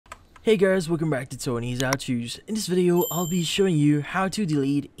Hey guys, welcome back to Tony's How To's. In this video, I'll be showing you how to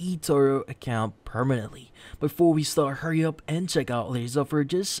delete eToro account permanently. Before we start, hurry up and check out latest offer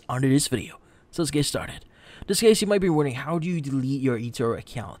just under this video. So let's get started. In this case, you might be wondering, how do you delete your eToro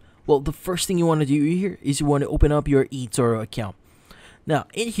account? Well, the first thing you want to do here is you want to open up your eToro account. Now,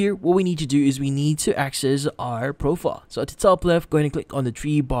 in here, what we need to do is we need to access our profile. So at the top left, go ahead and click on the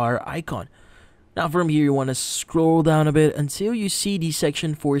 3-bar icon. Now from here, you want to scroll down a bit until you see the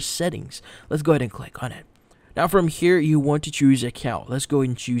section for settings. Let's go ahead and click on it. Now from here, you want to choose account. Let's go ahead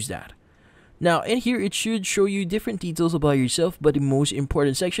and choose that. Now in here, it should show you different details about yourself, but the most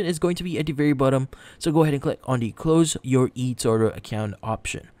important section is going to be at the very bottom. So go ahead and click on the close your eToro account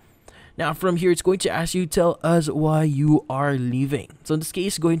option. Now from here, it's going to ask you, tell us why you are leaving. So in this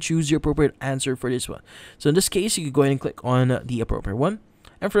case, go ahead and choose your appropriate answer for this one. So in this case, you can go ahead and click on the appropriate one.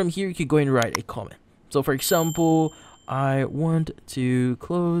 And from here, you can go and write a comment. So for example, I want to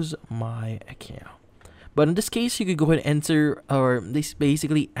close my account. But in this case, you could go ahead and enter, or this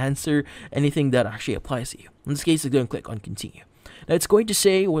basically answer anything that actually applies to you. In this case, you go and click on continue. Now it's going to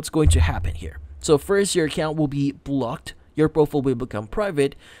say what's going to happen here. So first, your account will be blocked. Your profile will become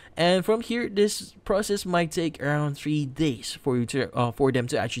private. And from here, this process might take around 3 days for you to for them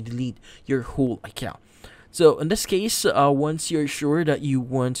to actually delete your whole account. So in this case, once you're sure that you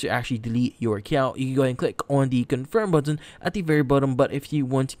want to actually delete your account, you can go ahead and click on the confirm button at the very bottom. But if you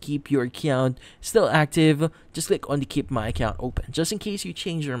want to keep your account still active, just click on the keep my account open, just in case you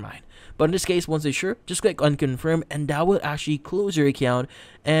change your mind. But in this case, once you're sure, just click on confirm, and that will actually close your account.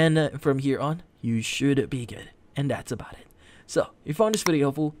 And from here on, you should be good. And that's about it. So if you found this video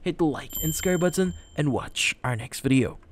helpful, hit the like and subscribe button and watch our next video.